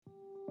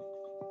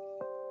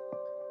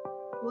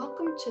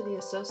Welcome to the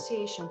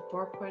Association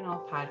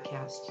 4.0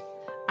 podcast.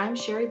 I'm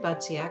Sherry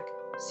Budziak,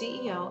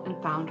 CEO and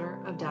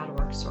founder of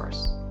 .org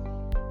Source.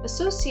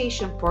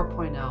 Association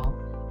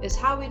 4.0 is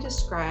how we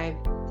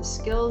describe the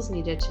skills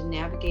needed to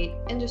navigate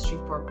Industry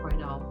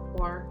 4.0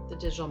 or the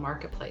digital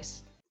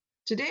marketplace.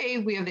 Today,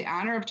 we have the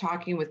honor of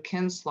talking with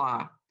Ken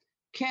Slaw.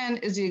 Ken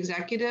is the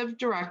Executive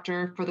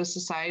Director for the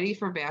Society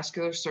for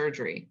Vascular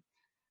Surgery.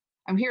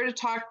 I'm here to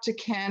talk to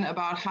Ken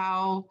about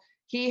how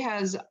he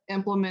has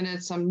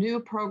implemented some new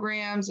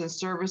programs and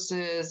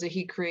services that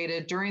he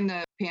created during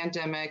the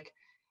pandemic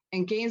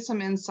and gained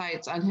some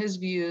insights on his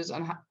views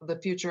on the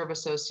future of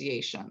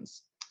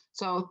associations.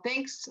 So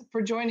thanks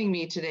for joining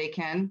me today,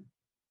 Ken.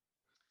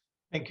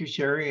 Thank you,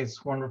 Sherry.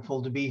 It's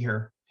wonderful to be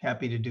here.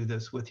 Happy to do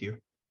this with you.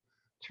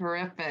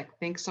 Terrific.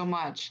 Thanks so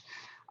much.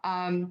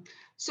 Ken,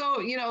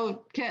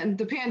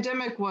 the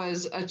pandemic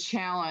was a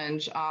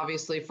challenge,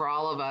 obviously, for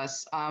all of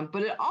us,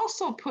 but it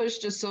also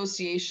pushed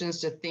associations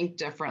to think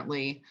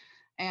differently.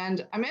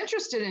 And I'm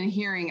interested in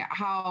hearing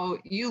how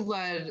you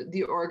led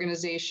the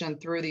organization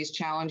through these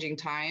challenging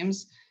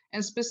times,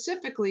 and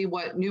specifically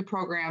what new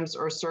programs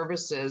or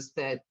services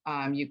that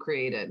you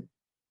created.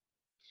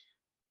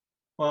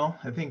 Well,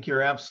 I think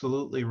you're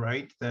absolutely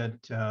right that,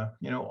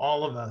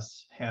 all of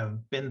us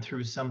have been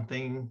through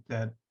something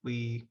that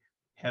we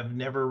have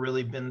never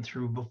really been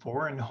through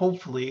before, and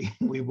hopefully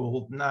we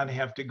will not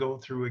have to go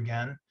through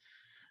again.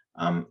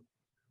 Um,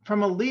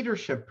 from a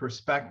leadership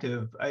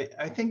perspective,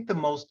 I think the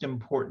most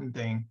important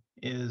thing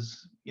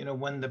is,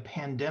 when the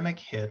pandemic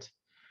hit,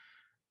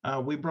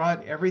 we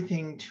brought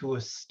everything to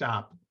a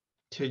stop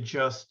to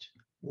just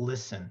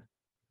listen,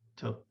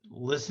 to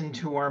listen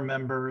to our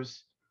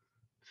members,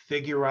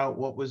 figure out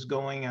what was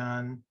going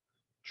on,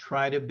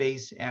 try to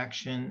base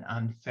action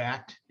on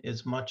fact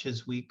as much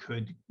as we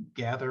could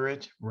gather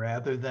it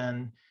rather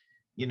than,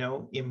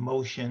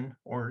 emotion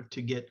or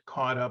to get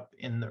caught up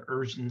in the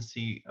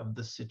urgency of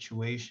the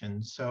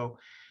situation. So,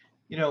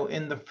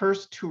 in the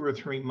first 2 or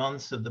 3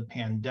 months of the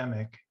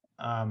pandemic,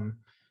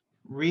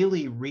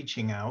 really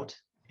reaching out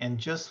and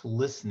just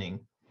listening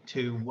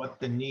to what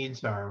the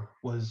needs are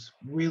was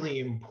really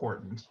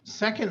important.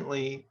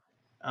 Secondly,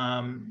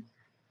 um,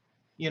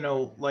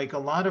 like a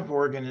lot of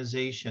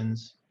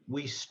organizations,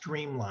 we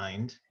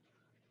streamlined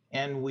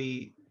and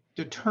we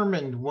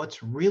determined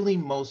what's really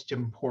most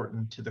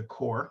important to the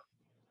core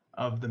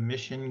of the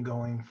mission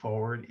going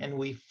forward. And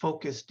we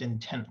focused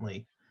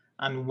intently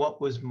on what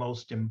was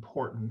most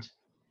important.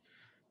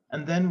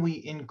 And then we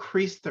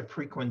increased the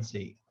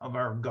frequency of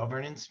our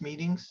governance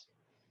meetings,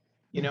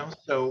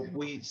 so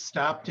we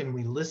stopped and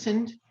we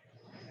listened.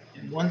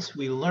 And once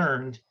we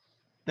learned,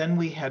 then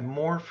we had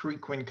more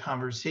frequent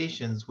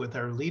conversations with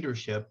our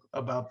leadership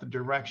about the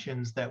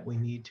directions that we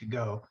need to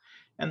go.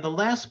 And the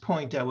last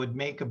point I would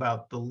make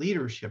about the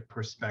leadership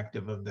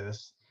perspective of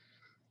this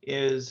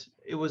is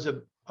it was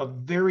a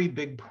very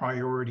big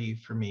priority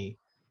for me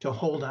to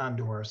hold on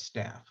to our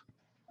staff.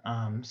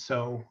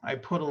 So I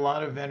put a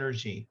lot of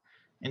energy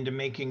into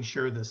making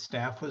sure the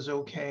staff was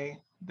okay,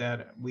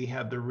 that we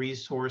had the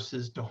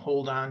resources to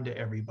hold on to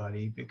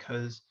everybody,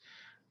 because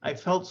I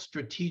felt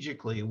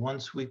strategically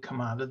once we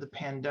come out of the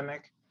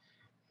pandemic,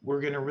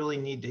 we're going to really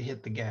need to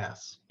hit the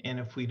gas. And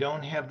if we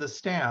don't have the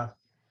staff,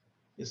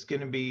 it's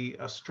going to be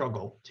a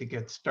struggle to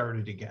get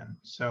started again.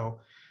 So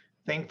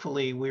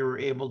thankfully, we were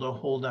able to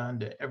hold on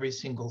to every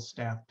single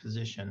staff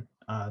position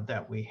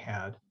that we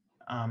had.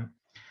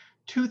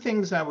 Two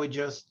things I would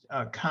just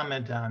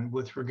comment on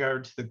with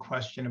regard to the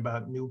question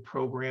about new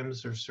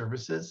programs or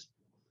services.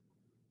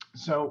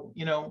 So,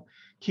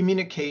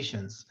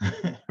 communications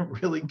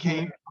really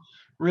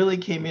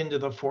came into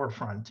the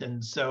forefront.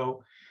 And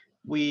so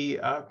we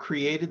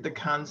created the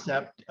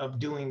concept of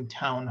doing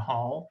town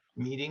hall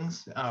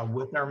meetings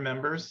with our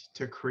members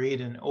to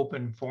create an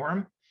open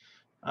forum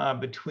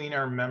between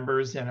our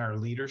members and our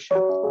leadership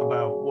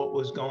about what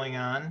was going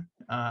on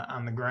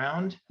the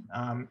ground,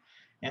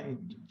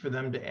 and for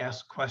them to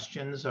ask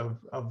questions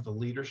of the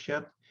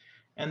leadership.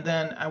 And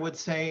then I would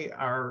say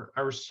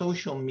our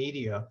social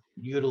media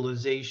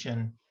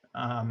utilization,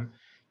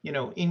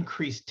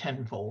 increased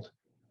tenfold.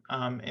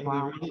 And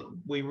Wow.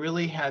 we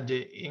really had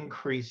to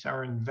increase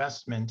our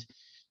investment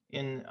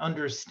in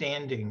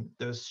understanding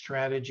the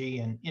strategy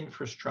and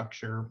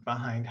infrastructure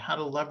behind how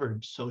to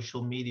leverage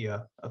social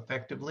media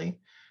effectively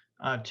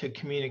to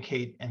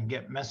communicate and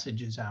get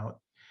messages out.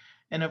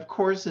 And of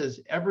course, as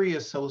every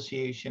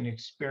association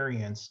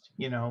experienced,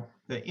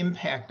 the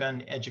impact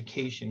on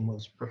education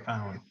was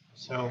profound.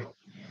 So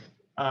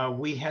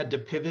we had to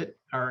pivot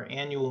our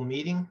annual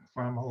meeting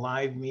from a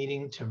live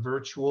meeting to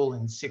virtual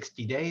in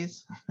 60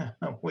 days,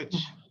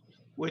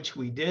 which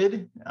we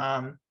did.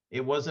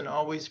 It wasn't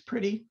always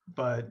pretty,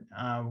 but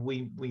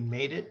we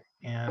made it,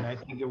 and I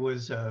think it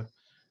was a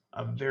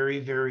very,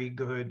 very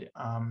good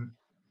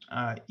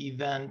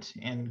event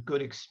and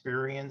good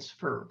experience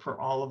for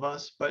all of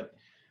us. But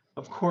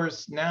of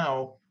course,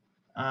 now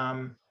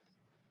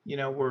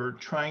we're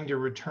trying to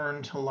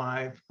return to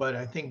live, but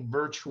I think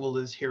virtual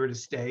is here to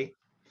stay.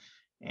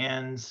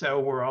 And so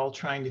we're all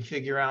trying to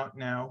figure out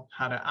now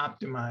how to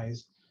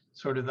optimize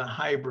sort of the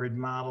hybrid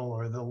model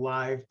or the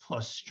live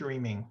plus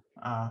streaming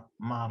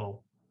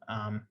model.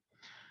 Um,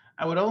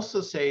 I would also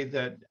say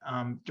that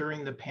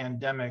during the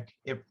pandemic,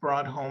 it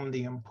brought home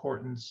the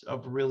importance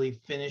of really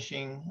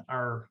finishing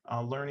our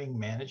learning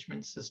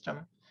management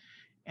system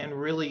and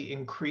really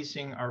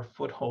increasing our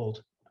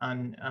foothold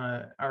on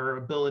our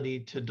ability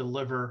to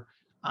deliver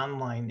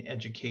online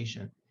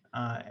education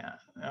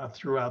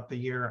throughout the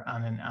year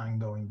on an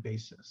ongoing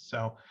basis.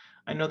 So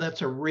I know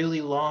that's a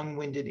really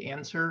long-winded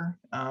answer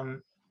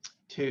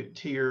to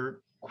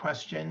your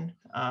question,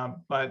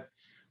 but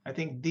I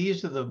think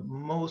these are the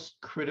most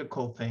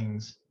critical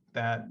things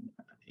that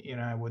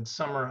I would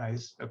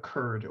summarize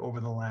occurred over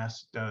the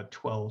last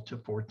 12 to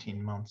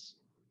 14 months.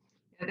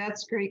 Yeah,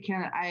 that's great,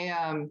 Ken.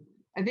 I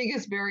think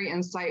it's very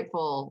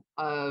insightful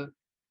of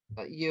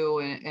you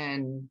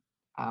and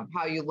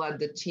how you led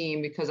the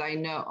team, because I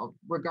know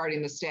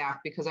regarding the staff,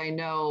 because I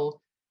know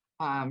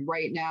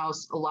right now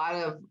a lot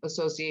of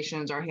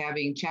associations are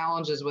having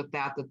challenges with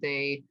that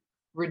they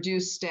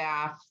reduce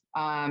staff,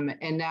 and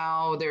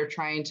now they're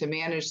trying to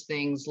manage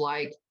things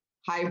like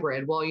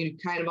hybrid. Well, you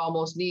kind of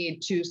almost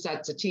need two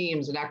sets of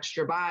teams and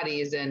extra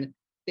bodies, and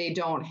they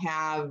don't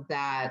have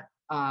that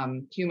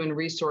human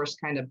resource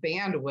kind of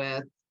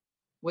bandwidth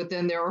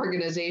within their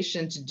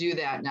organization to do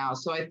that now.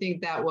 So I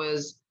think that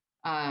was,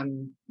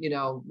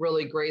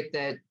 really great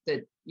that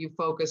you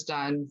focused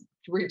on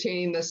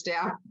retaining the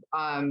staff,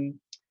 and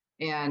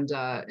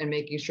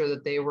making sure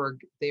that they were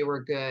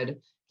good.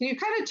 Can you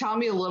kind of tell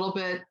me a little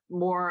bit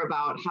more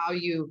about how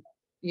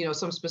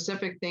some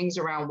specific things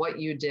around what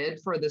you did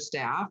for the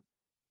staff?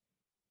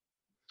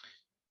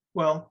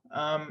 Well,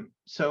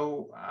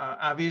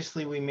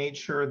 obviously we made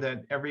sure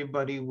that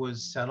everybody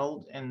was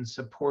settled and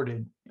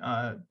supported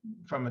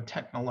from a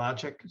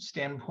technologic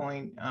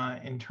standpoint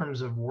in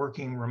terms of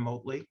working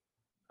remotely.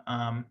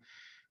 Um,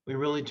 we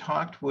really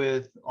talked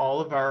with all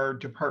of our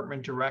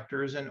department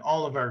directors and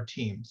all of our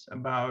teams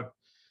about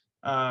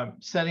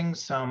setting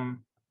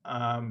some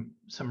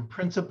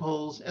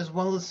principles as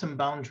well as some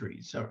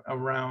boundaries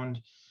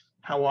around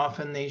how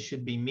often they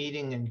should be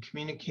meeting and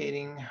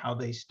communicating, how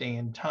they stay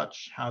in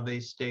touch, how they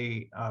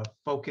stay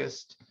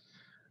focused.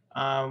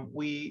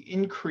 We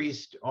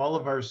increased all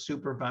of our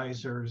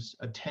supervisors'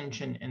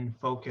 attention and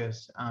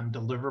focus on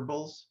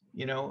deliverables,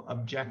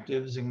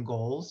 objectives and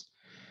goals,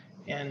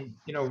 and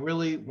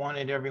really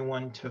wanted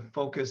everyone to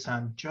focus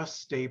on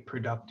just stay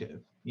productive,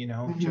 just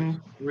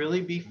Mm-hmm.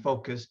 really be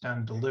focused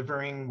on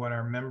delivering what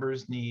our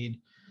members need,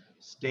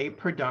 stay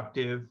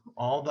productive,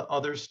 all the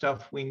other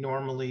stuff we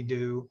normally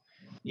do,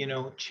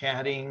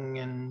 chatting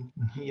and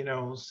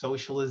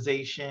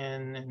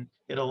socialization, and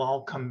it'll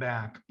all come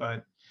back.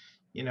 But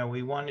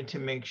we wanted to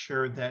make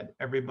sure that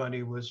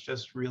everybody was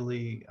just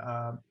really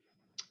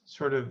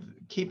sort of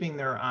keeping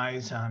their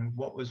eyes on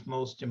what was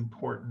most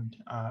important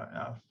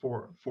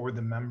for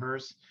the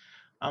members.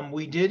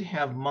 We did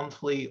have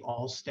monthly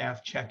all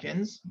staff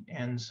check-ins,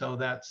 and so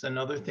that's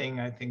another thing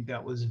I think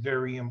that was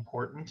very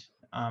important.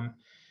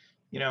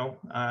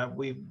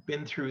 We've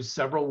been through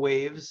several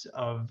waves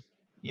of,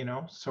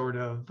 sort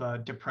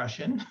of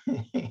depression,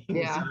 Yeah.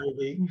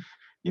 anxiety.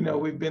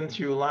 We've been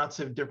through lots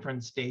of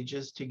different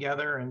stages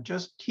together, and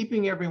just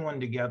keeping everyone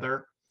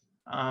together,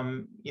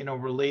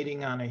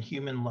 relating on a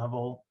human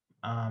level,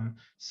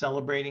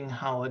 celebrating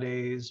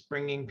holidays,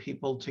 bringing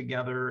people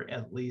together,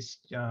 at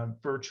least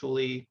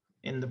virtually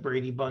in the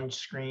Brady Bunch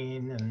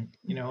screen, and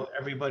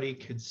everybody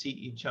could see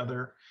each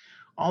other.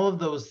 All of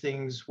those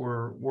things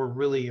were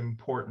really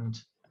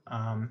important.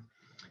 Um,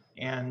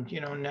 and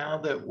now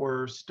that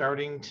we're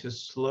starting to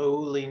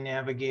slowly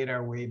navigate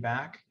our way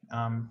back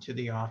to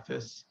the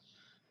office,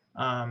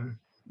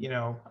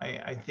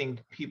 I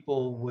think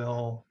people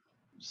will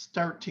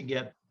start to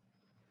get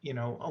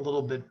a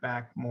little bit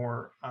back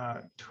more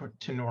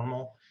to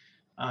normal.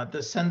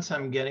 The sense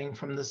I'm getting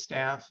from the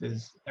staff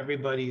is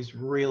everybody's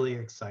really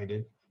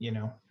excited,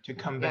 to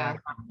come Yeah. back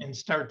and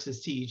start to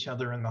see each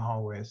other in the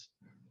hallways.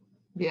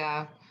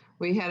 Yeah,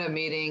 we had a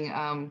meeting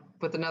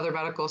with another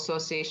medical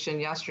association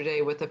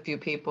yesterday with a few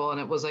people, and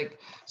it was like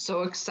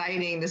so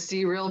exciting to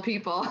see real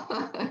people,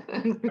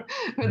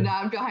 but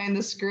not behind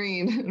the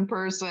screen in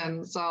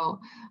person.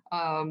 So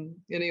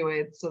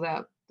anyway, so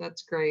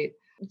that's great.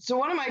 So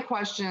one of my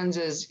questions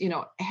is,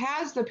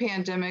 has the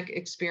pandemic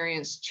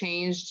experience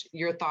changed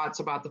your thoughts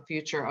about the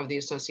future of the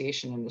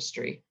association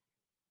industry?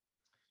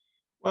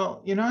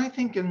 Well, I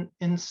think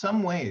in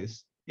some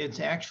ways it's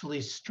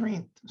actually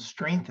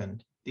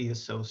strengthened the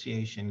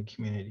association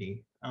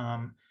community.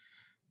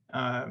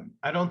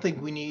 I don't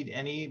think we need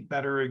any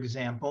better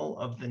example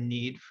of the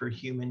need for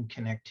human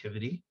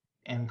connectivity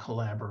and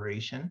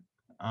collaboration.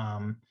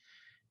 Um,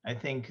 I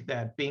think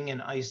that being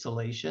in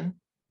isolation,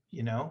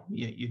 you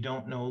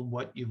don't know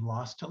what you've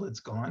lost till it's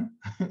gone.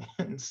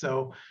 And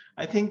so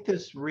I think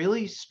this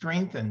really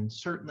strengthened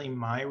certainly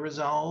my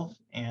resolve.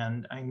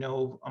 And I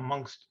know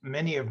amongst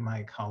many of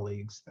my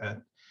colleagues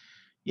that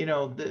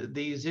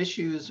these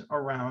issues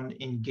around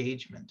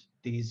engagement,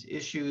 these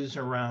issues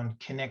around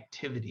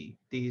connectivity,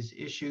 these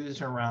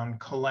issues around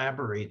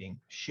collaborating,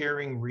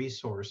 sharing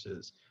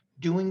resources,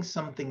 doing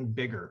something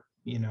bigger,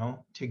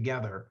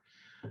 together,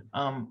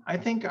 I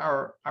think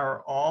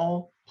are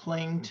all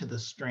playing to the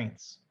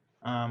strengths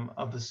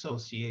of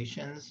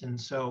associations. And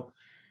so,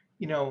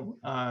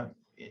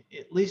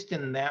 at least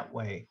in that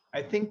way,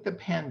 I think the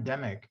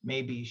pandemic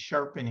may be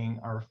sharpening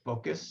our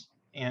focus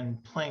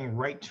and playing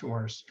right to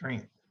our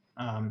strength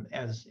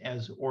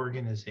as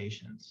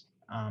organizations.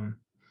 Um,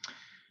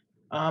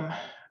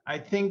 I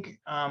think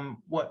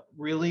what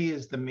really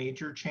is the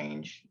major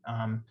change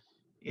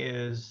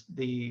is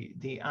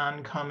the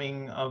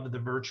oncoming of the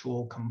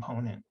virtual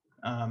component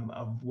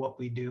of what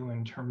we do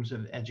in terms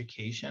of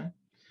education.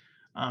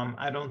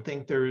 I don't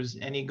think there's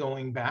any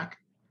going back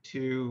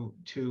to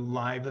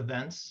live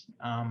events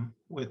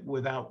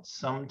without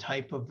some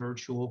type of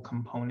virtual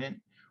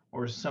component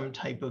or some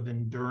type of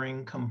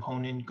enduring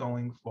component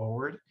going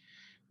forward.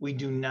 We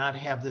do not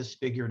have this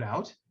figured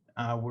out.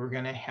 We're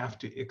going to have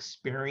to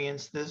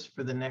experience this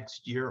for the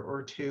next year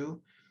or two,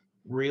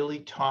 really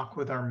talk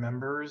with our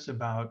members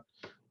about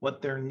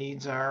what their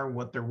needs are,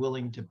 what they're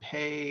willing to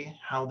pay,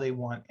 how they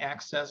want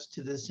access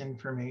to this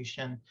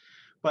information.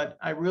 But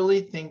I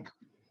really think,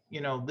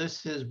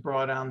 this has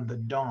brought on the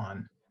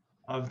dawn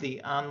of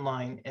the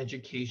online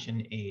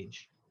education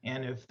age.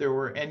 And if there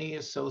were any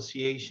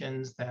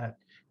associations that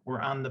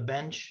were on the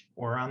bench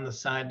or on the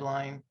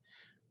sideline,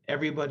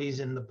 everybody's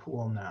in the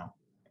pool now.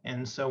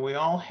 And so we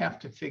all have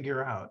to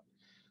figure out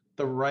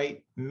the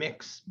right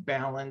mix,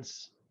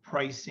 balance,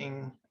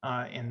 pricing,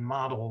 and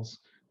models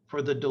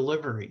for the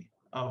delivery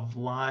of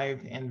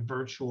live and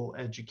virtual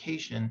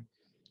education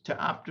to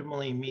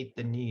optimally meet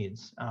the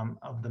needs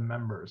of the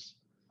members.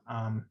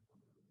 Um,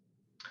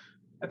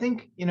 I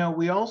think,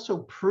 we also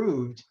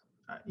proved,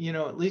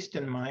 at least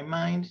in my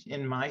mind,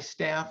 in my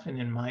staff and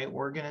in my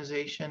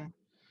organization,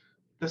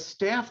 the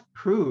staff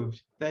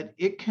proved that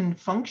it can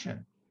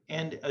function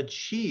and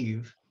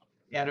achieve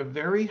at a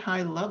very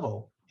high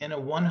level in a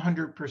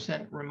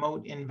 100%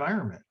 remote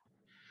environment.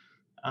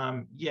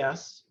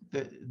 Yes,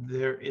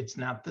 it's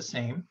not the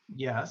same.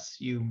 Yes,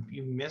 you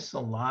miss a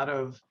lot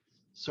of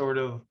sort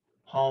of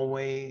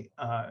hallway,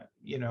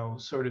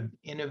 sort of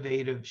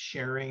innovative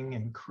sharing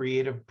and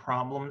creative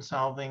problem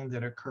solving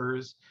that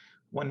occurs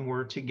when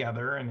we're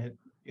together, and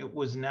it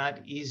was not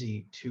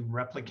easy to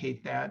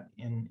replicate that,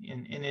 and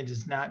it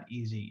is not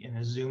easy in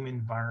a Zoom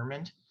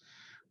environment.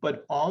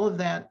 But all of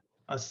that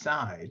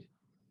aside,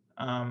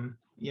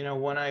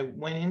 when I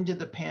went into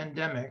the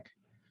pandemic,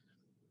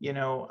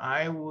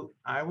 I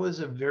was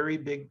a very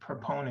big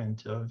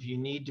proponent of you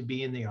need to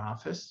be in the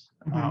office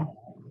Mhm.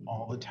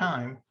 all the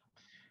time.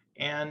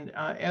 And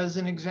as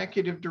an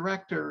executive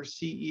director or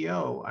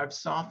CEO, I've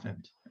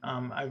softened.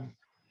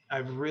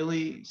 I've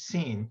really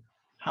seen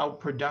how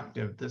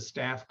productive the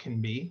staff can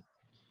be,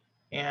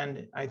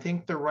 and I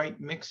think the right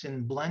mix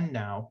and blend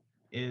now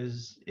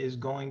is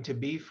going to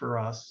be for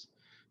us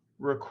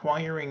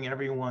requiring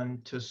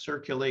everyone to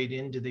circulate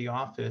into the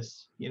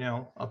office,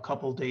 a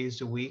couple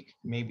days a week,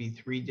 maybe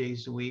 3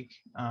 days a week.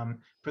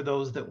 For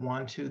those that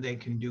want to, they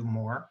can do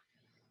more.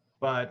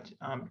 But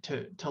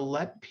to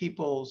let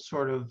people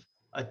sort of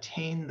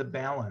attain the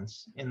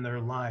balance in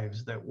their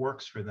lives that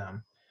works for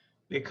them,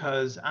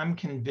 because I'm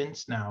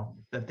convinced now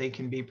that they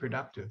can be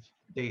productive.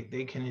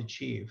 They can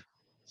achieve.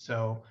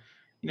 So,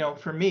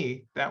 for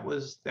me, that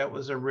was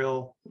a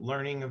real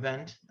learning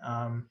event,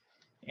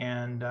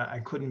 and I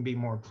couldn't be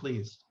more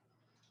pleased.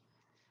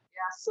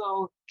 Yeah,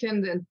 so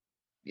Ken,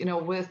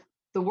 with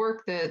the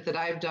work that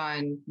I've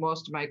done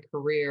most of my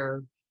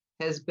career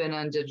has been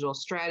on digital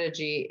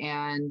strategy,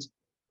 and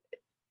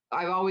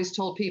I've always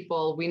told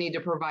people we need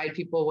to provide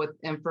people with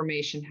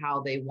information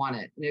how they want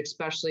it, and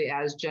especially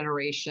as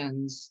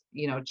generations,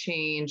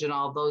 change and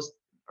all those,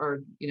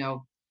 or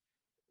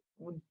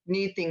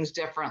need things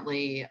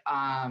differently,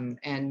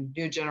 and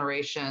new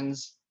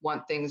generations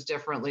want things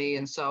differently.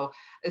 And so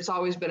it's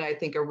always been, I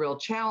think, a real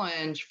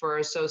challenge for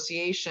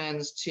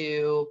associations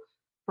to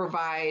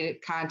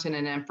provide content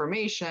and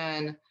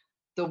information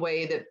the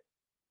way that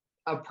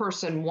a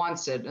person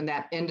wants it and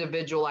that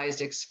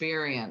individualized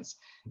experience.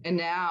 And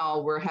now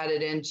we're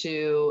headed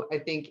into, I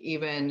think,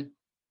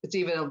 it's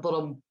even a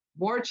little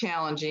more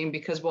challenging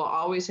because we'll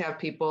always have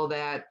people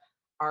that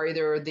are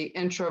either the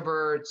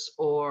introverts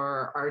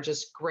or are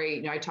just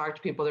great. I talk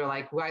to people, they're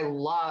like, well, I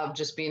love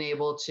just being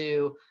able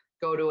to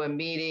go to a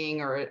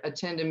meeting or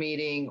attend a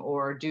meeting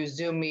or do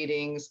Zoom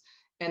meetings.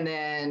 And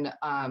then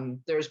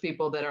there's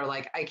people that are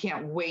like, I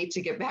can't wait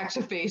to get back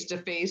to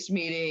face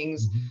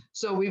meetings. Mhm.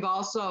 So we've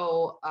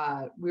also,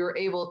 we were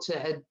able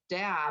to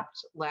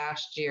adapt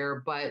last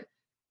year, but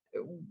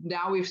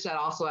now we've set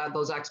also at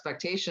those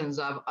expectations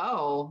of,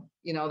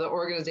 the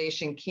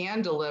organization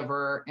can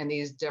deliver in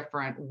these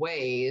different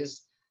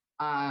ways.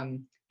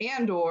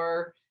 And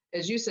or,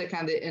 as you said,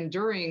 kind of the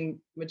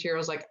enduring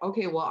materials like,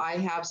 okay, well, I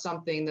have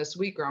something this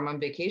week or I'm on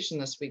vacation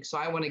this week, so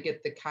I want to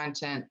get the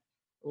content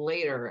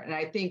later. And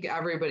I think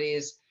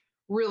everybody's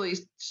really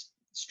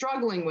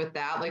struggling with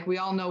that. Like we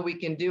all know we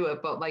can do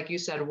it, but like you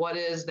said, what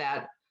is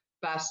that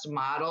best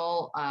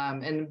model?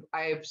 And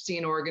I've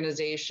seen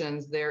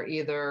organizations, they're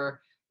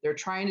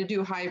trying to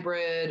do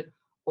hybrid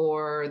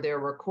or they're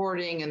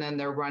recording and then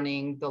they're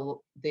running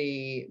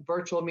the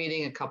virtual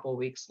meeting a couple of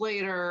weeks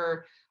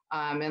later.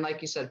 And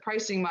like you said,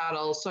 pricing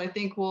models. So I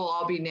think we'll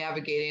all be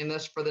navigating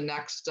this for the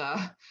next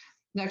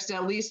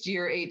at least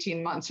year,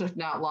 18 months, if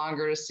not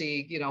longer, to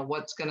see,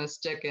 what's going to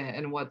stick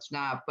and what's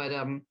not. But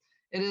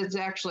it is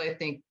actually, I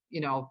think,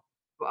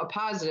 a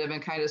positive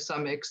and kind of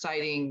some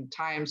exciting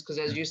times, because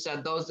as you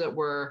said, those that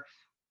were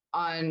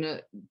on,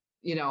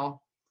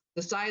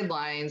 the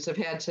sidelines have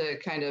had to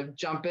kind of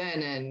jump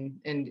in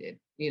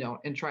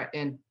and try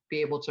and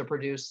be able to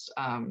produce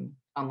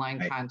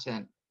online I,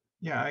 content.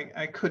 yeah,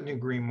 I couldn't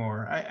agree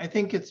more. I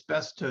think it's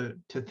best to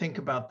think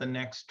about the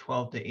next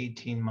 12 to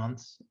 18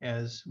 months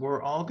as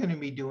we're all going to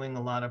be doing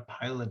a lot of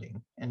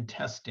piloting and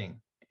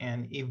testing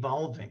and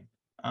evolving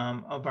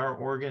of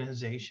our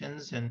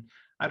organizations. And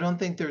I don't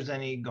think there's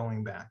any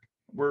going back.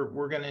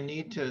 We're going to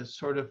need to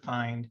sort of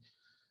find,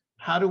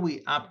 how do we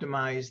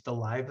optimize the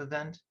live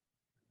event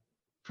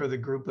for the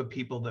group of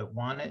people that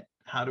want it?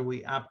 How do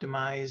we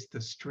optimize the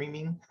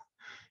streaming,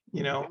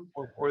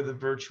 or the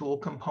virtual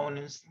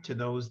components to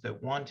those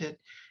that want it?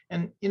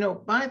 And,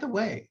 by the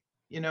way,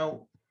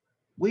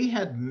 we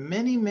had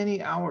many,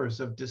 many hours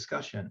of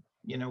discussion,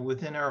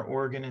 within our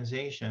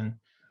organization,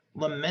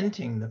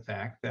 lamenting the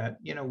fact that,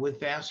 with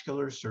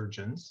vascular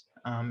surgeons,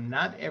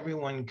 not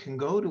everyone can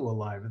go to a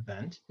live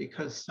event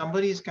because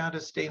somebody's got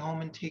to stay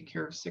home and take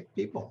care of sick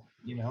people,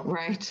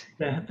 Right.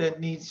 that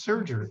need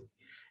surgery.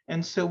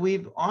 And so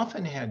we've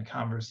often had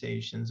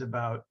conversations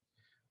about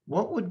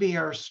what would be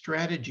our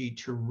strategy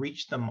to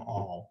reach them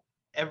all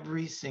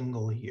every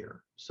single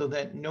year so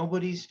that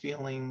nobody's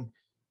feeling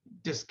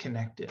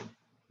disconnected,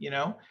 you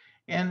know?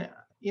 And,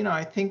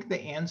 I think the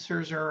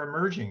answers are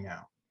emerging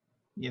now.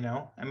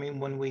 I mean,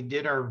 when we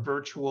did our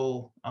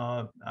virtual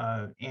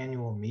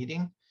annual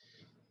meeting,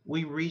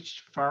 we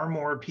reached far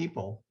more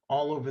people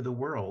all over the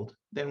world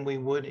than we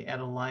would at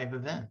a live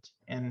event.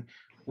 And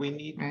we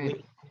need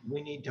Right.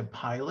 we need to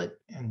pilot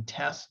and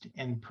test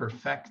and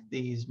perfect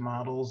these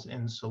models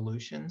and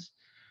solutions.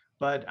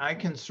 But I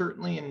can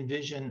certainly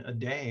envision a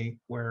day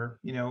where,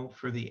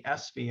 for the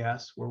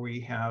SVS, where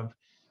we have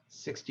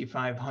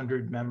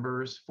 6,500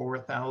 members,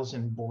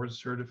 4,000 board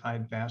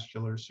certified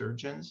vascular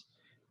surgeons,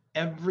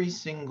 every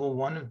single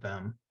one of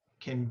them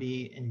can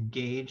be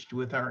engaged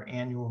with our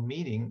annual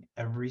meeting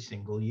every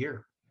single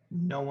year.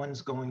 No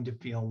one's going to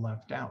feel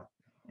left out.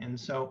 And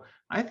so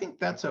I think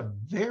that's a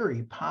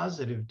very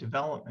positive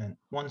development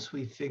once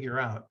we figure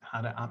out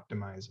how to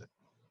optimize it.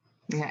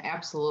 Yeah,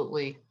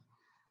 absolutely.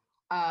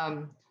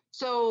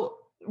 So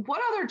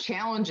what other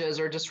challenges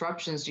or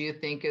disruptions do you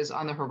think is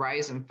on the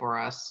horizon for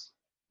us?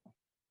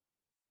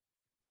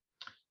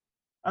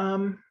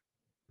 Um,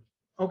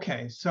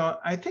 okay, so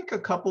I think a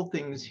couple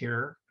things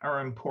here are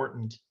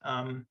important.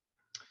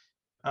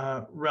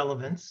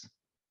 Relevance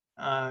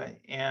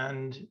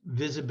and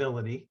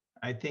visibility,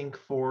 I think,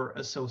 for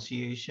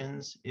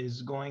associations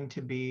is going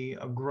to be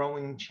a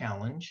growing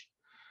challenge.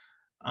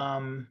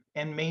 And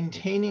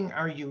maintaining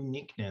our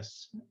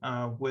uniqueness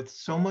with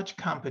so much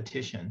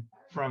competition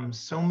from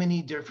so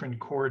many different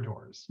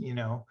corridors,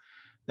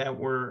 that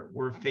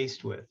we're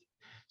faced with.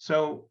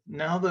 So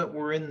now that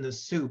we're in the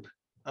soup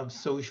of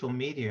social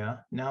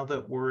media, now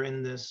that we're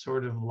in this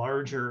sort of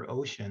larger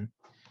ocean,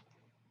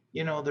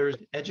 there's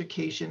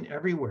education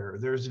everywhere,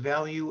 there's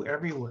value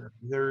everywhere,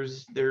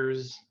 there's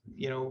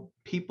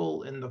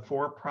people in the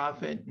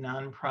for-profit,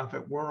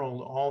 nonprofit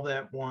world, all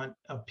that want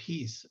a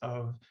piece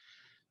of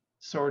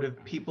sort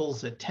of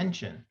people's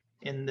attention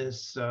in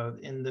this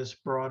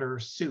broader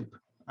soup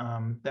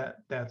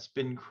that's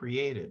been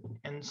created.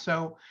 And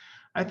so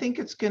I think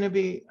it's going to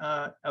be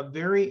a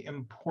very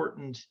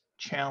important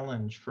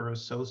challenge for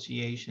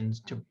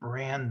associations to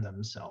brand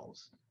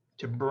themselves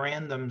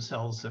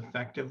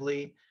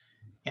effectively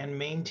and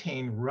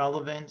maintain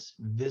relevance,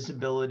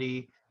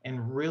 visibility,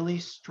 and really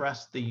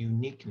stress the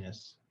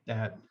uniqueness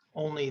that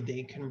only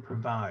they can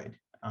provide.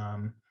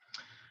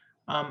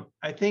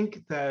 I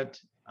think that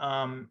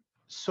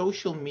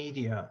social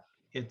media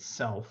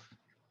itself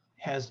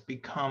has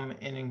become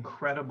an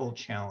incredible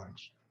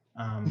challenge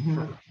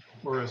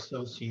for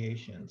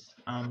associations.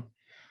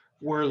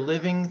 We're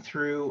living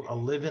through a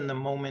live in the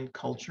moment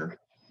culture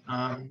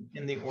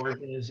in the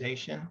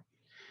organization.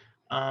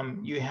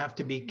 You have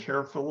to be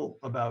careful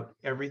about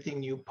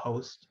everything you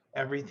post,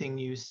 everything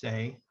you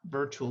say.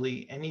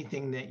 Virtually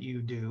anything that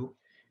you do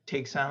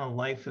takes on a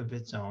life of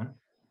its own,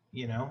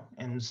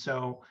 and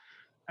so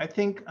I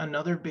think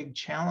another big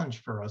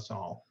challenge for us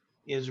all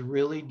is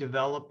really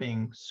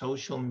developing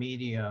social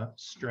media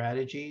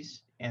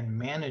strategies and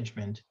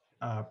management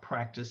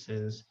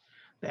practices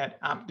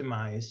that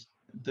optimize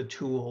the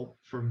tool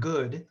for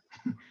good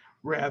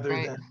rather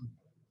Right.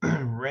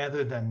 than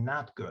rather than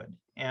not good.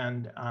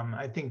 And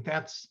I think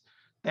that's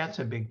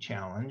a big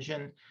challenge.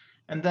 And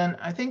then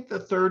I think the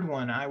third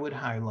one I would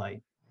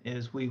highlight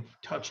is we've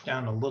touched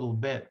on a little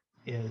bit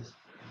is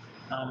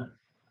um,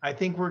 I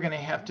think we're going to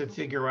have to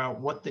figure out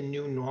what the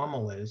new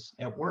normal is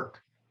at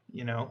work,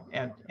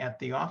 at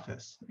the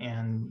office,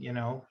 and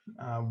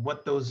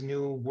what those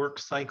new work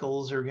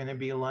cycles are going to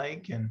be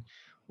like, and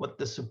what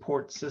the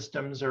support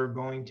systems are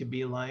going to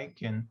be like.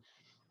 And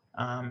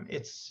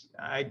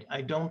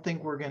I don't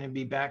think we're going to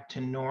be back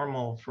to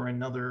normal for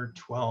another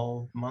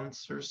 12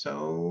 months or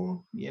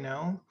so, you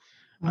know.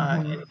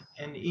 Hmm.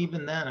 And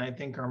even then, I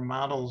think our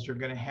models are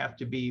going to have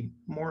to be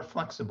more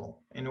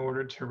flexible in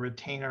order to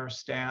retain our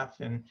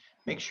staff and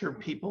make sure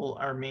people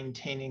are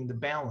maintaining the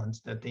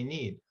balance that they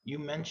need. You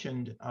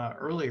mentioned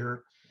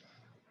earlier,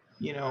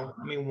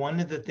 I mean, one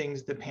of the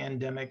things the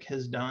pandemic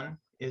has done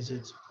is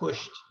it's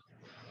pushed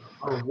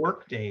our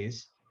work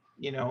days,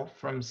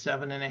 from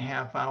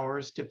 7.5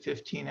 hours to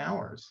 15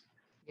 hours.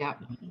 Yeah.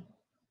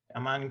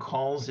 I'm on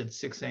calls at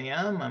 6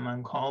 a.m. I'm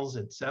on calls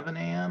at 7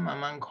 a.m.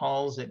 I'm on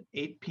calls at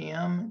 8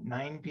 p.m.,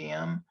 9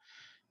 p.m.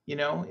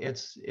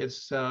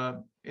 It's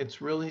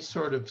really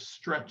sort of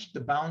stretched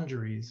the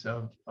boundaries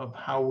of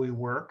how we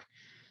work.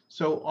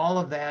 So all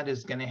of that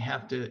is going to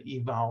have to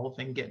evolve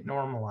and get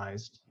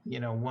normalized,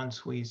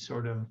 once we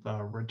sort of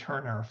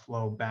return our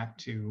flow back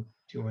to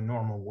a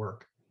normal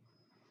work.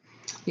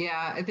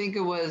 Yeah, I think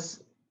it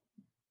was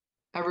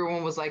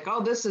everyone was like,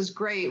 "Oh, this is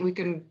great. We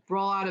can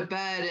roll out of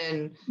bed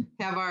and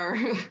have our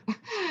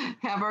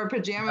have our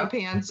pajama Yep.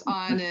 pants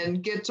on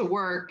and get to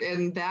work."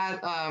 And that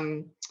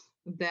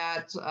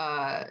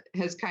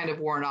has kind of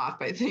worn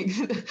off. I think.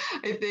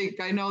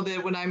 I know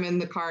that when I'm in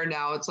the car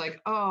now, it's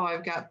like, oh,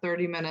 I've got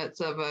 30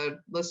 minutes of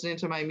listening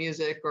to my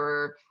music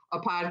or a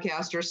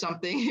podcast or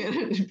something,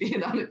 and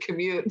being on a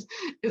commute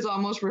is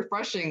almost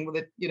refreshing. With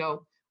it,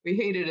 we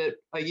hated it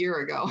a year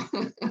ago.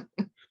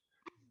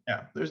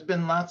 Yeah, there's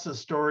been lots of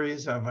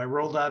stories of I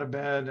rolled out of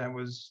bed, I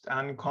was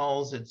on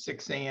calls at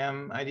 6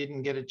 a.m. I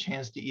didn't get a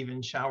chance to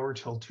even shower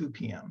till 2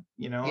 p.m.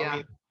 I Yeah,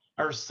 mean,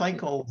 our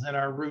cycles and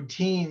our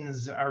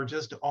routines are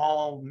just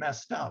all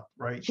messed up,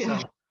 right? yeah,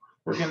 So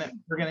we're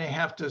gonna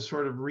have to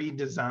sort of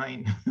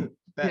redesign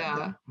that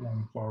yeah.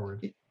 going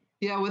forward.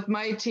 Yeah, with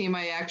my team,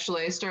 I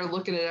started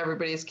looking at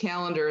everybody's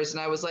calendars,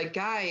 and I was like,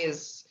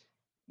 guys,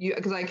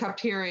 because I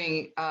kept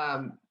hearing,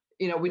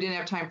 we didn't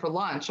have time for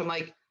lunch. I'm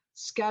like,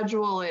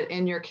 schedule it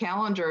in your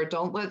calendar.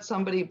 Don't let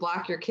somebody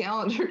block your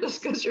calendar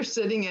just because you're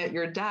sitting at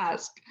your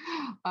desk.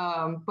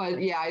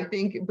 But yeah,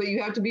 but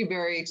you have to be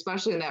very,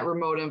 especially in that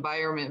remote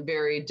environment,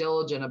 very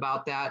diligent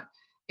about that.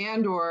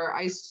 Or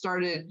I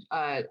started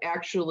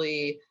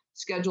actually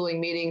scheduling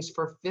meetings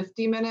for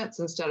 50 minutes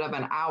instead of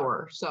an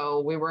hour.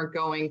 So we weren't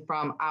going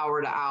from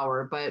hour to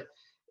hour, but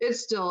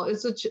it's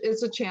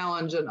a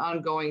challenge, an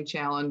ongoing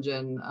challenge.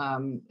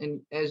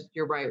 And as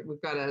you're right,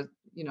 we've got to,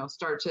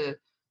 start to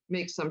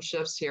make some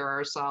shifts here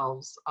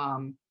ourselves.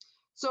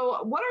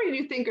 So what do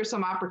you think are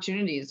some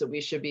opportunities that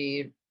we should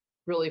be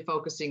really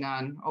focusing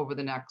on over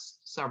the next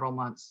several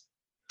months?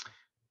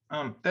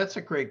 That's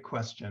a great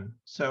question.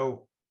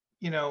 So,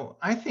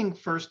 I think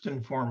first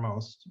and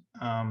foremost,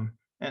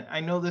 and I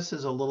know this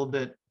is a little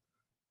bit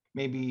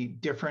maybe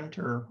different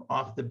or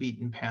off the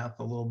beaten path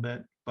a little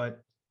bit,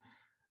 but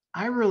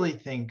I really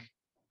think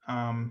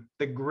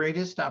the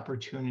greatest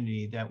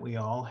opportunity that we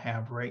all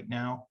have right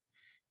now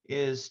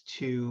is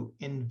to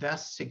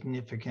invest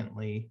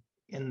significantly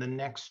in the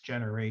next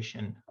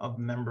generation of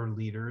member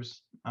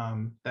leaders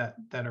that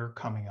are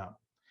coming up.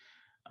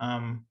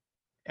 Um,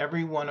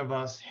 every one of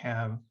us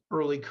have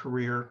early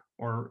career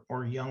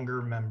or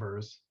younger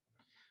members.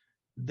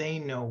 They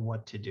know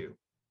what to do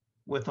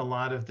with a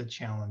lot of the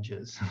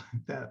challenges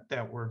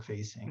that we're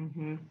facing.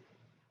 Mm-hmm.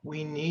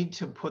 We need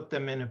to put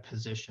them in a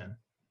position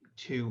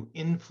to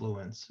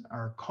influence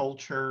our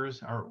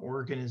cultures, our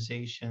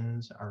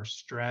organizations, our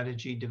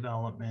strategy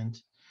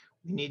development.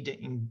 We need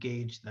to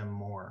engage them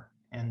more.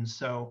 And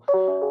so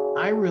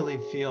I really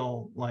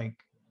feel like,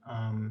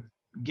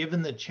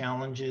 given the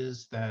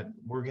challenges that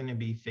we're going to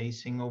be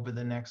facing over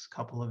the next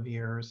couple of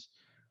years,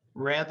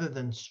 rather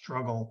than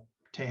struggle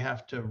to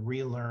have to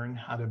relearn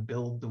how to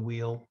build the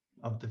wheel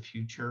of the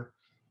future,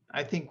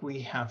 I think we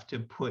have to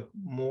put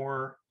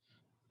more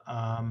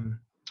um,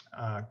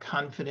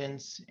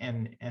 confidence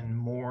and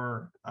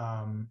more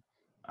um,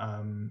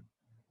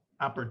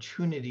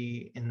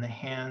 opportunity in the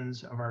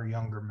hands of our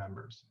younger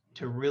members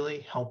to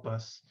really help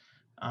us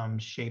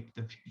shape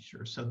the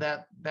future. So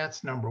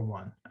that's number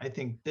one. I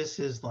think this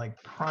is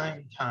like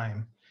prime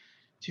time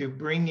to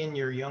bring in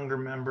your younger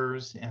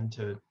members and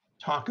to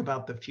talk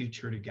about the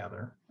future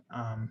together.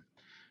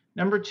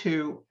 Number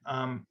two,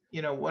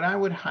 what I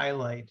would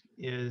highlight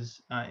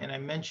is, and I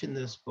mentioned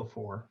this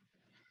before,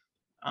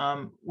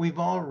 we've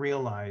all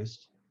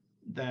realized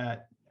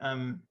that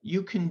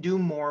you can do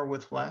more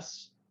with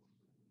less,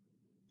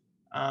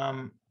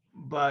 um,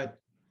 but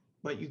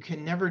you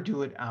can never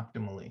do it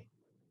optimally.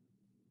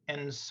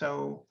 And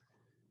so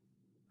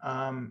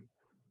um,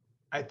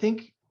 I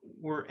think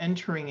we're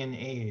entering an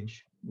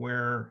age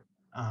where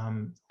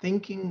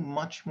thinking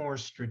much more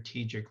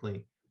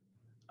strategically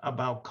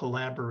about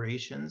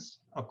collaborations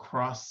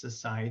across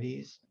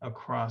societies,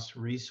 across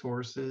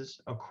resources,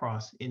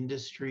 across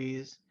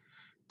industries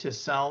to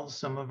solve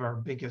some of our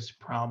biggest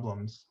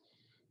problems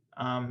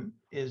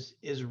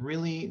is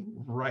really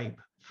ripe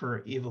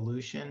for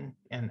evolution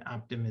and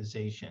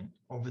optimization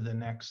over the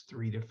next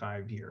 3 to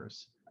 5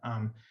 years.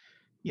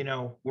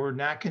 we're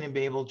not going to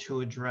be able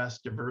to address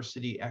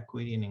diversity,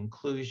 equity, and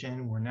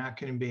inclusion. We're not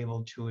going to be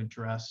able to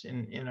address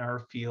in our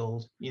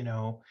field,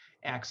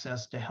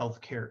 access to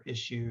healthcare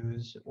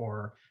issues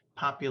or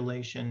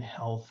population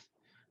health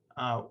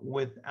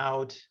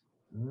without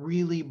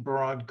really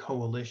broad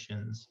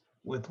coalitions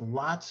with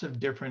lots of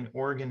different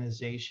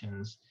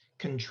organizations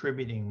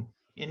contributing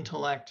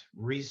intellect,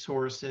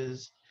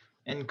 resources,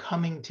 and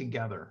coming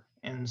together.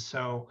 And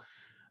so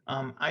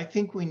I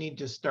think we need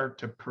to start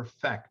to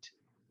perfect,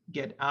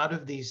 get out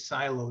of these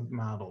siloed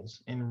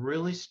models and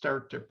really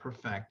start to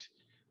perfect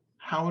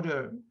how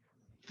to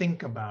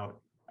think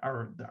about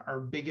our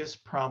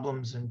biggest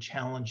problems and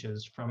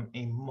challenges from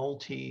a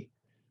multi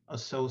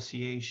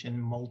association,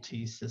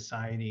 multi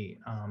society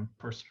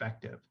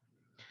perspective.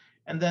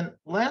 And then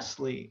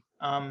lastly,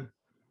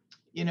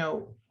 you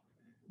know,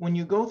 when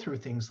you go through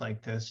things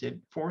like this, it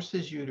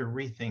forces you to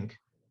rethink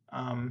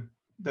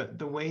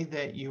the way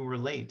that you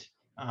relate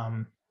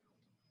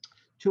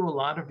to a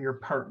lot of your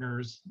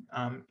partners.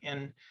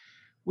 And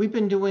we've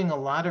been doing a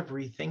lot of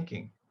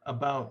rethinking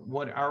about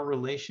what our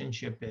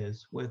relationship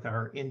is with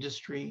our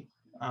industry,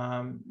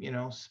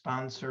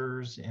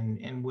 sponsors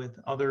and with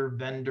other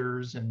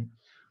vendors and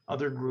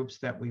other groups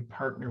that we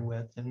partner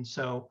with. And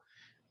so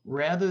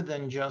rather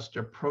than just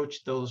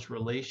approach those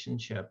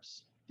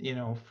relationships,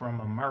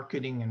 from a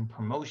marketing and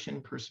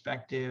promotion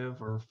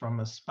perspective or from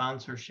a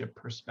sponsorship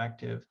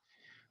perspective,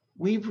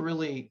 we've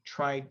really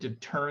tried to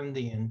turn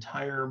the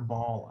entire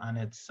ball on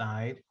its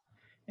side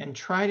and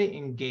try to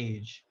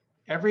engage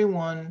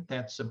everyone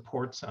that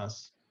supports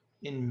us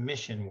in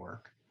mission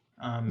work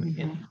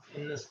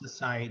in the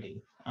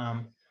society.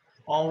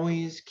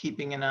 Always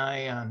keeping an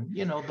eye on,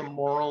 the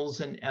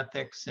morals and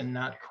ethics and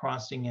not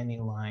crossing any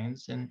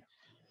lines. And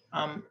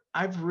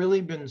I've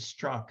really been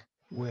struck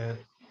with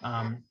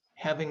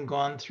having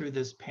gone through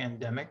this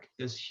pandemic,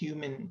 this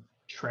human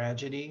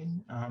tragedy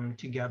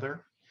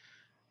together.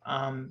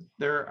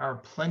 There are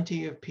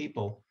plenty of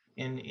people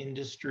in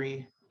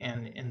industry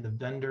and in the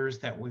vendors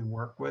that we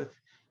work with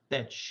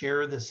that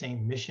share the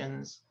same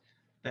missions,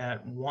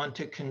 that want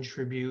to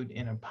contribute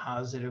in a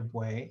positive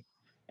way.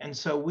 And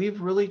so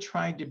we've really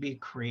tried to be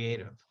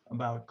creative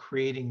about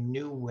creating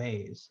new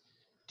ways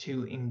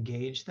to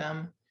engage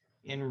them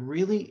in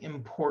really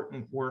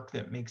important work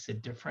that makes a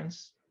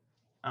difference.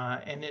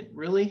 And it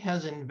really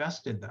has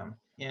invested them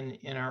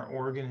in our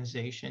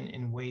organization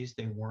in ways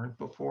they weren't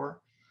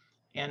before.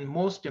 And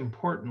most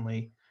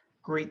importantly,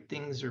 great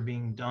things are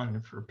being done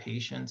for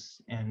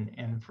patients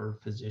and for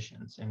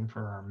physicians and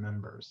for our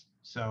members.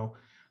 So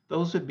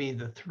those would be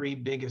the three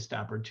biggest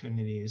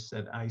opportunities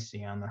that I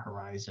see on the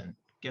horizon.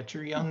 Get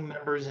your young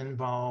members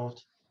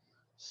involved,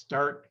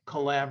 start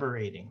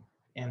collaborating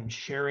and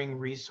sharing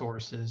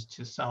resources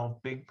to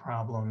solve big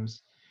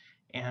problems,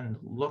 and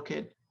look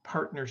at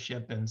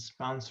partnership and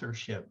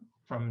sponsorship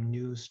from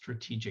new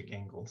strategic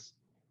angles.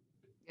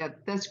 Yeah,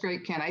 that's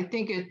great, Ken. I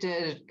think it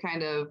did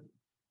kind of,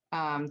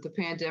 the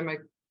pandemic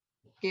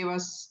gave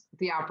us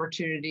the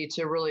opportunity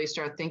to really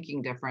start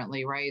thinking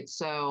differently, right?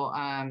 So,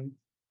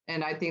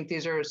 and I think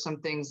these are some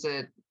things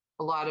that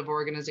a lot of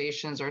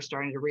organizations are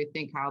starting to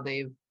rethink how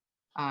they've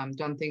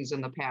done things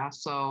in the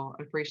past. So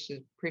I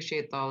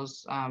appreciate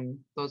those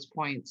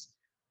points.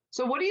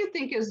 So, what do you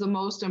think is the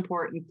most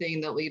important thing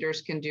that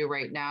leaders can do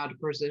right now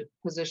to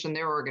position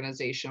their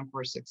organization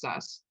for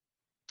success?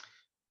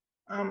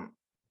 Um,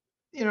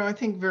 I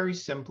think very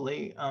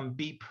simply,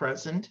 be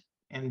present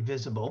and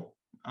visible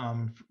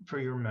for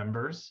your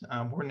members.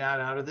 We're not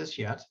out of this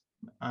yet.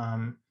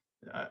 Um,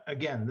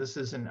 Again, this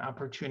is an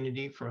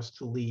opportunity for us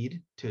to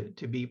lead,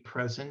 to be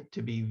present,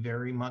 to be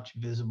very much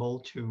visible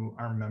to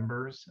our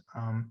members,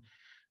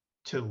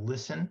 to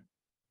listen.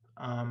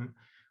 Um,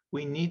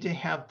 we need to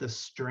have the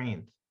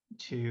strength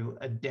to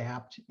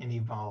adapt and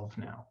evolve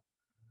now.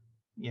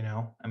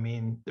 I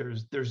mean,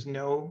 there's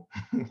no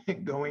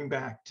going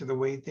back to the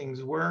way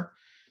things were.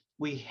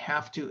 We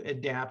have to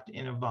adapt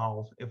and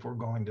evolve if we're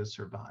going to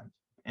survive.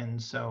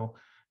 And so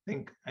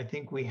I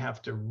think we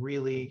have to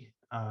really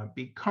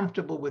be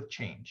comfortable with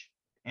change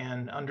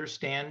and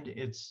understand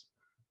it's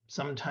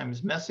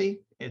sometimes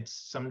messy, it's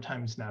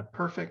sometimes not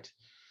perfect,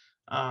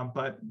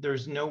 but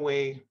there's no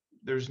way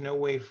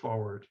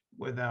forward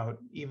without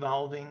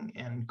evolving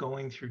and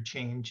going through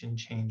change and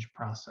change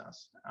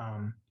process.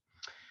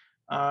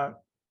 Uh,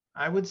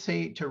 I would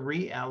say to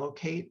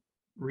reallocate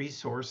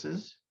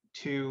resources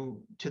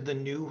to the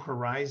new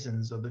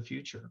horizons of the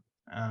future.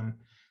 Um,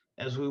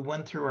 as we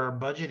went through our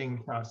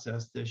budgeting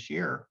process this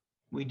year,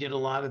 we did a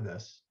lot of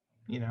this.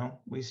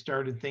 We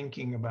started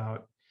thinking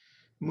about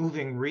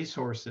moving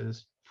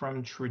resources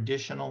from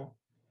traditional,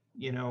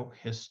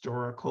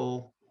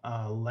 historical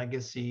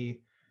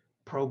legacy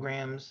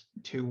programs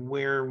to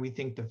where we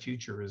think the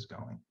future is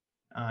going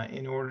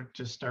in order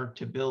to start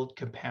to build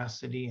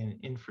capacity and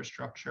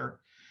infrastructure.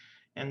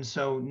 And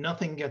so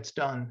nothing gets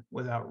done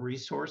without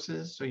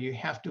resources. So you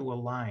have to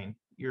align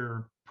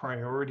your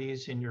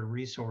priorities and your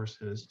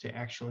resources to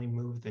actually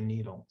move the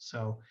needle.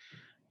 So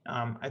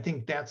I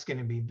think that's going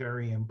to be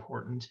very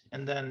important.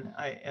 And then,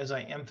 as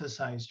I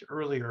emphasized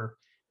earlier,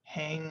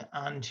 hang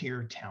on to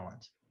your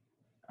talent.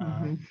 Uh,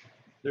 Hmm.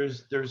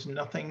 there's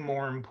nothing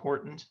more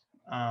important.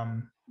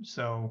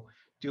 So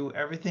do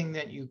everything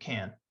that you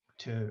can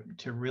to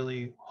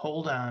really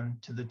hold on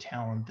to the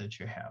talent that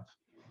you have.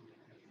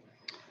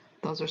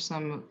 Those are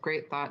some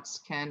great thoughts,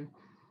 Ken.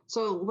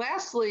 So,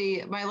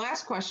 lastly, my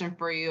last question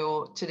for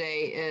you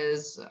today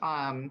is,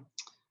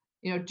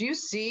 do you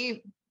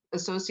see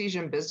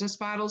association business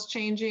models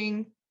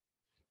changing?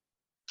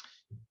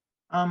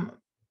 Um,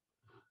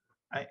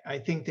 I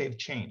think they've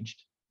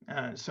changed.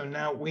 So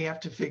now we have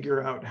to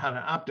figure out how to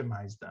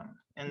optimize them.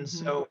 And Hmm.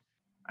 so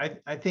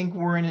I think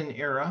we're in an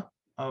era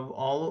of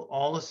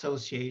all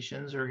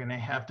associations are going to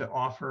have to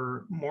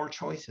offer more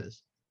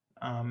choices.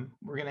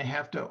 We're going to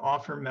have to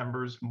offer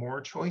members more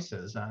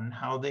choices on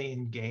how they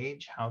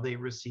engage, how they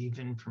receive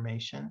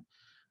information,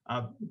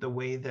 the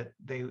way that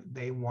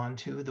they want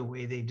to, the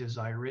way they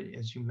desire it,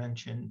 as you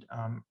mentioned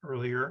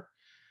earlier.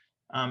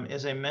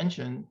 As I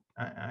mentioned,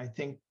 I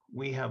think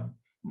we have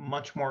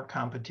much more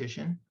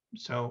competition.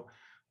 So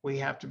we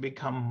have to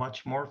become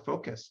much more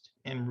focused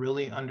and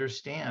really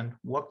understand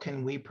what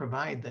can we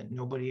provide that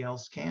nobody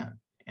else can,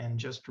 and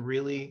just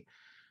really,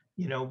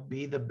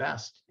 be the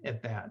best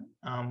at that.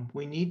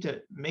 We need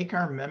to make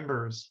our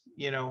members,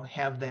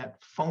 have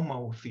that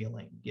FOMO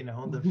feeling,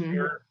 Hmm.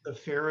 the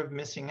fear of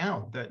missing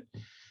out, that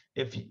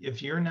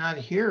if you're not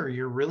here,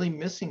 you're really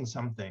missing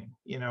something,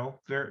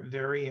 very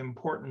very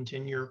important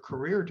in your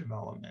career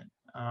development.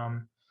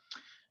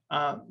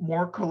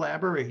 More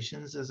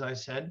collaborations, as I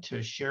said,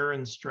 to share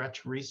and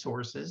stretch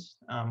resources.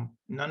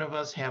 None of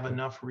us have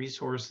enough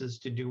resources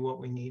to do what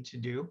we need to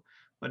do,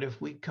 but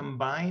if we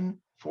combine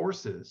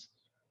forces,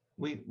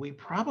 we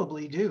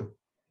probably do.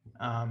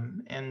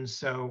 And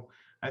so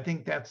I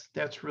think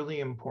that's really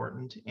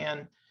important.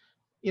 And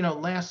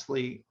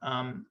lastly,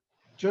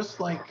 just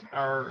like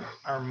our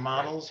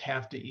models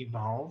have to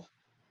evolve,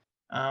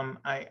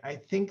 I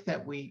think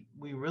that we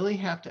really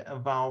have to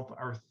evolve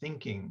our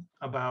thinking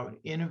about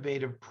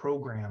innovative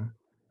program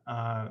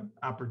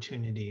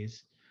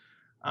opportunities,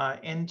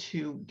 and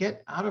to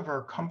get out of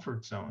our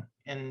comfort zone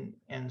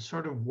and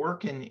sort of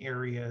work in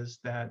areas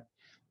that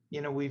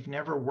we've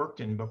never worked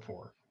in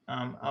before.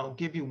 I'll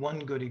give you one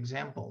good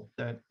example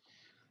that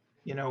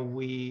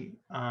we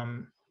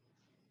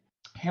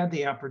had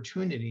the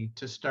opportunity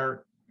to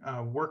start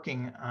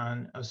working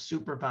on a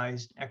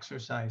supervised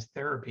exercise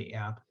therapy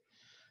app,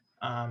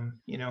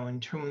 in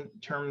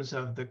terms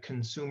of the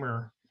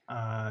consumer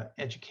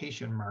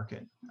education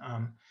market.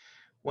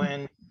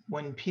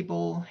 When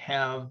people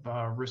have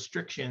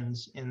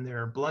restrictions in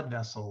their blood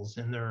vessels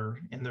in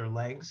their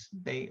legs,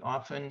 they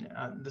often,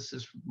 this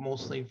is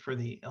mostly for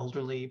the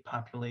elderly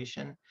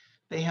population,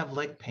 they have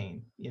leg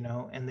pain,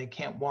 and they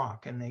can't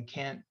walk and they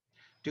can't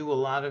do a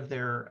lot of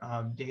their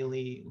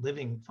daily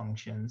living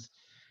functions.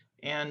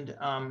 And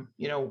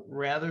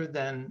rather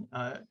than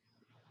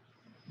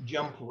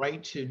jump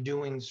right to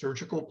doing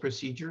surgical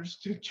procedures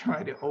to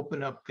try to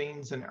open up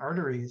veins and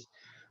arteries,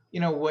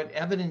 what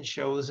evidence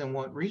shows and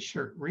what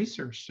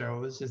research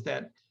shows is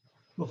that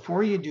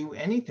before you do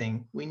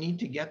anything, we need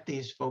to get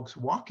these folks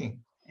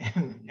walking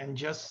and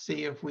just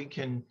see if we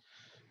can,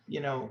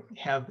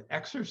 have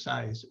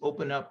exercise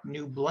open up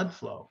new blood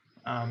flow.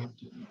 And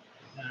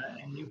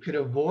you could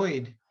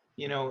avoid,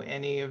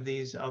 any of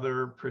these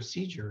other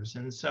procedures.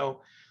 And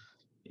so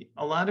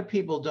a lot of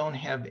people don't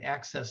have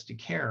access to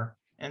care.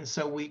 And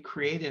so we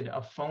created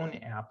a phone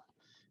app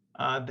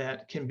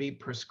that can be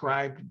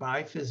prescribed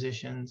by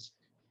physicians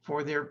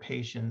for their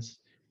patients,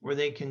 where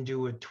they can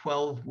do a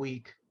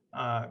 12-week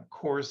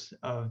course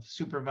of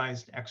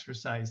supervised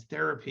exercise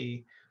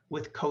therapy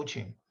with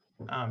coaching,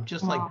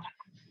 just like Wow.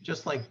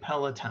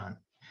 Peloton.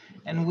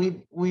 And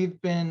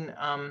we've been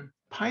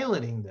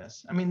piloting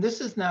this. I mean,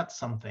 this is not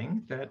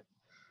something that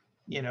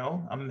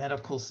a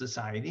medical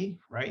society,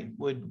 right,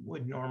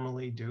 would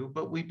normally do,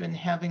 but we've been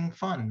having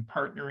fun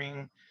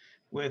partnering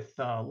with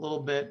a little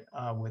bit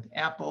with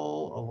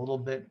Apple, a little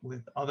bit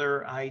with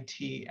other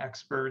IT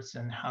experts,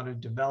 and how to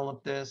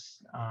develop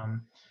this.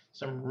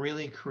 Some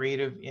really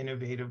creative,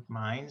 innovative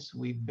minds.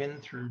 We've been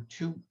through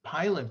 2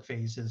 pilot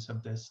phases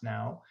of this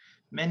now,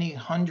 many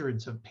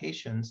hundreds of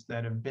patients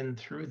that have been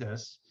through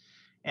this,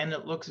 and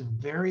it looks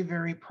very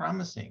very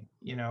promising,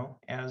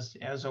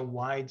 as a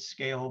wide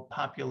scale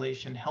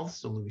population health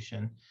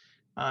solution,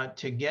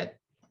 to get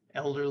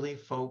elderly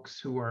folks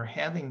who are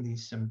having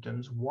these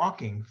symptoms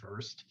walking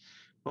first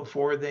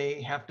before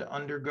they have to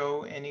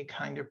undergo any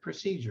kind of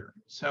procedure.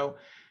 So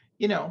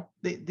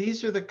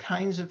these are the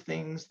kinds of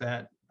things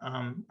that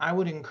I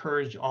would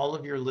encourage all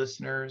of your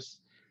listeners.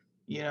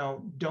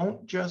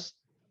 Don't just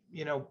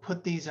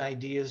put these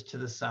ideas to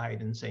the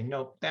side and say,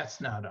 nope,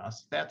 that's not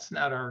us, that's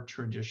not our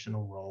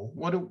traditional role.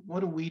 What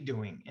are we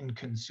doing in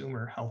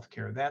consumer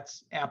healthcare?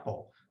 That's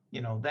Apple,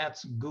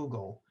 that's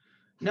Google.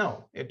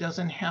 No, it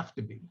doesn't have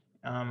to be.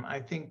 I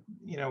think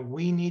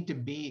we need to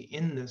be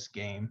in this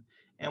game,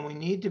 and we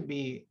need to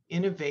be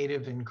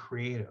innovative and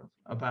creative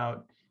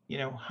about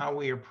how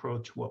we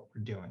approach what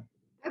we're doing.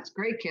 That's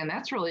great, Ken.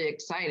 That's really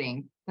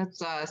exciting. That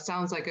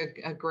sounds like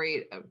a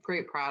great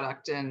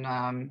product, and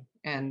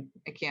and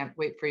I can't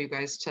wait for you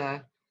guys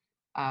to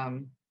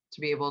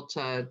be able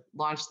to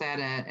launch that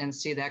and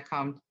see that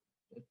come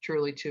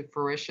truly to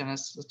fruition.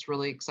 It's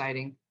really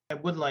exciting. I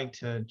would like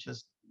to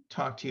just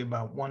talk to you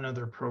about one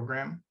other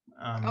program.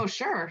 Oh,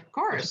 sure, of which,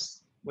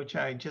 course. which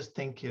I just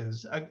think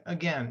is,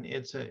 again,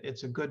 it's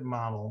a good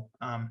model.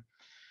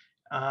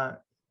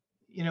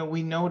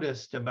 We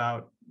noticed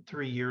about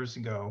 3 years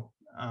ago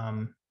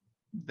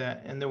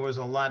that, and there was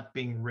a lot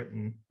being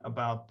written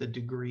about the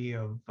degree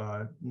of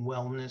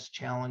wellness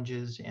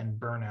challenges and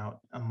burnout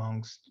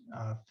amongst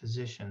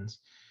physicians.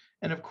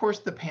 And of course,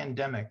 the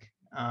pandemic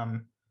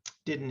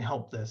didn't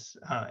help this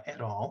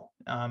at all.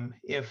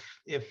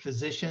 If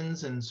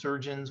physicians and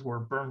surgeons were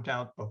burnt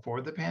out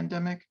before the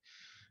pandemic,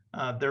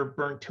 they're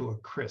burnt to a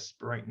crisp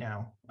right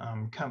now,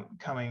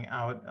 coming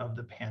out of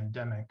the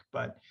pandemic.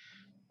 But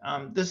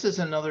this is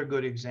another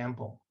good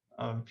example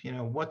of,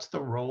 what's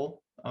the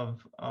role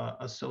of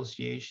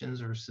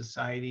associations or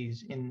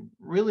societies in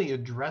really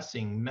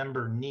addressing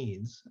member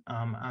needs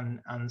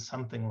on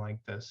something like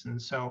this. And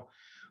so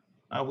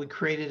we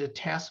created a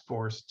task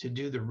force to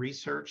do the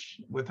research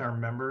with our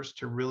members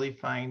to really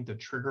find the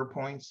trigger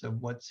points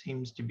of what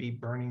seems to be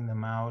burning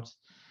them out.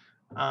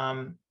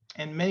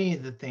 And many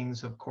of the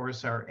things, of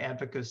course, are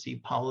advocacy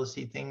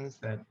policy things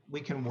that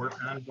we can work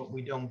on, but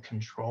we don't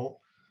control,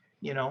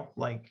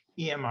 like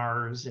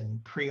EMRs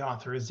and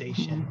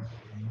pre-authorization,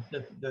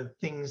 the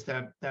things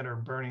that are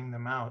burning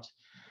them out.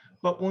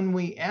 But when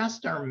we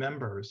asked our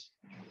members,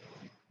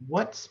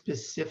 what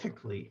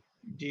specifically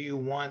do you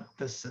want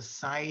the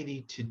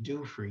society to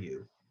do for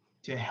you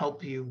to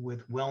help you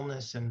with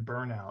wellness and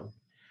burnout?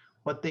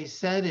 What they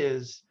said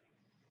is,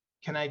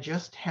 can I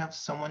just have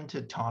someone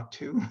to talk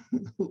to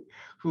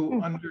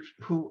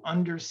who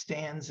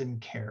understands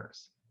and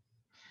cares?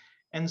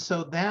 And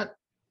so that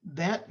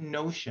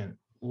notion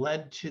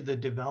led to the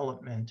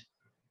development,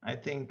 I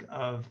think,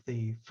 of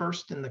the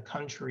first in the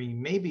country,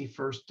 maybe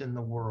first in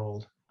the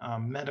world,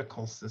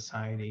 medical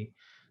society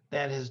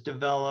that has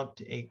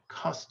developed a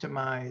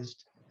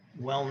customized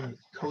wellness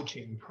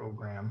coaching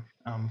program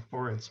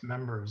for its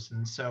members.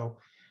 And so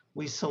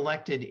we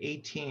selected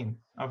 18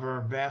 of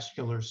our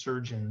vascular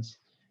surgeons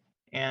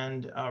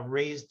and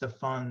raised the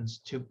funds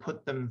to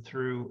put them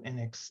through an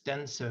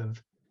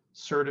extensive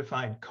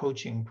certified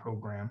coaching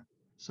program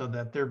so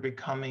that they're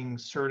becoming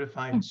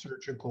certified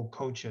surgical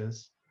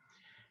coaches.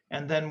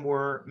 And then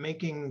we're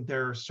making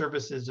their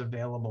services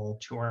available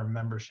to our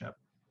membership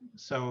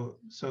so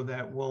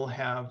that we'll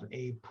have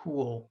a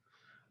pool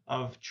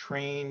of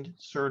trained,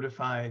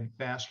 certified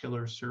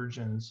vascular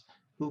surgeons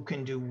who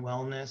can do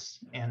wellness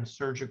and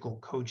surgical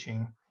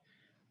coaching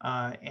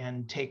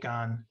and take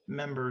on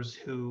members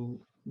who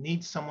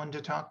need someone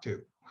to talk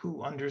to,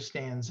 who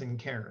understands and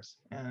cares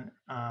and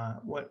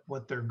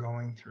what they're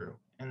going through.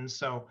 And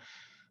so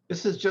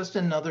this is just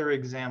another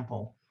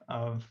example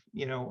of,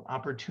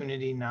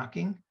 opportunity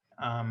knocking,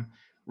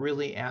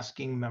 really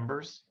asking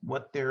members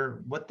what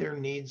their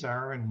needs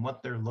are and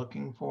what they're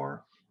looking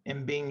for,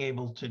 and being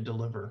able to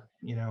deliver,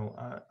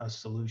 a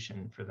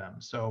solution for them.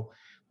 So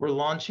we're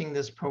launching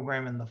this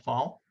program in the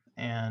fall,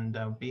 and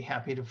be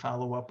happy to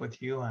follow up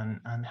with you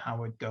on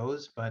how it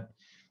goes. But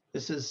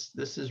this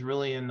is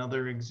really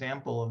another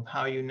example of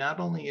how you not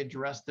only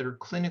address their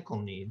clinical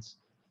needs,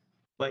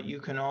 but you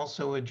can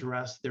also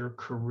address their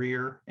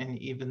career and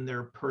even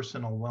their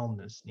personal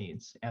wellness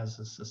needs as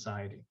a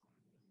society.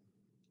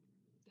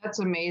 That's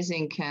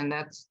amazing, Ken.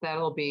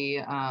 That'll be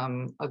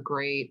a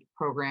great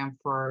program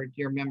for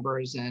your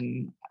members,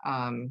 and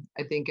I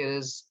think it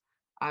is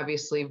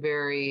obviously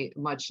very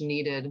much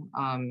needed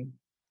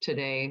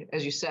today.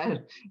 As you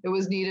said, it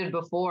was needed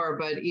before,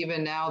 but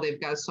even now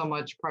they've got so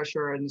much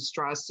pressure and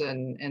stress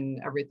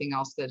and everything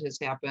else that has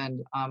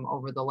happened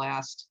over the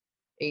last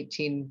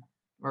 18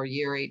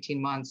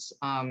 months.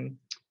 And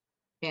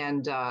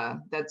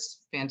that's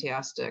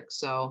fantastic.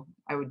 So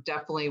I would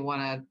definitely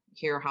want to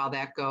hear how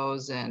that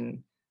goes,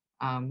 and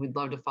we'd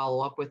love to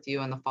follow up with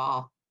you in the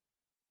fall.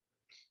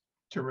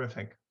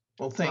 Terrific.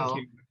 Well, thank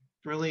you.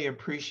 Really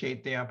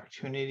appreciate the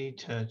opportunity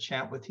to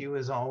chat with you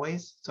as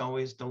always. It's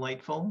always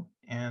delightful,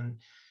 and,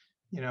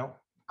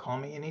 call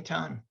me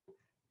anytime.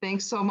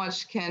 Thanks so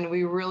much, Ken.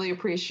 We really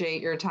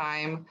appreciate your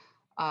time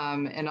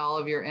and all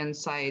of your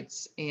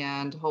insights,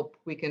 and hope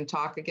we can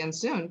talk again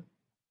soon.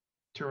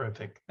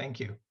 Terrific.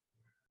 Thank you.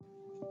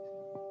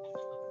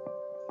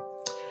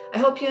 I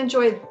hope you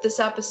enjoyed this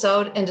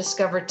episode and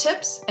discovered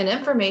tips and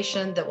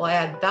information that will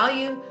add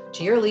value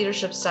to your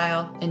leadership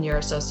style in your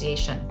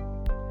association.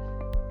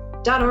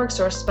 .org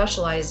Source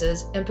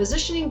specializes in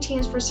positioning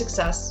teams for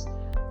success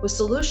with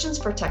solutions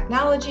for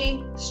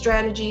technology,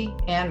 strategy,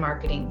 and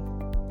marketing.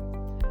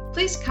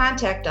 Please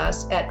contact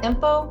us at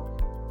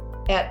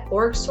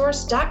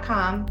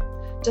info@orgsource.com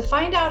to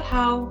find out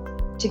how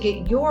to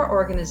get your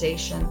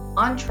organization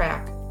on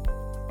track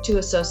to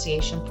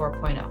Association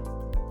 4.0.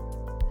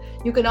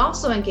 You can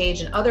also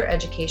engage in other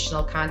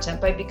educational content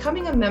by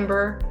becoming a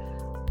member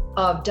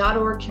of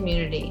 .org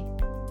community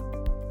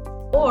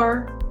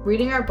or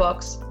reading our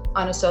books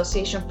on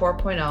Association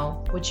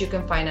 4.0, which you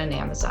can find on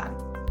Amazon.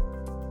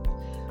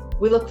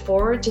 We look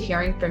forward to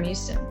hearing from you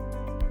soon.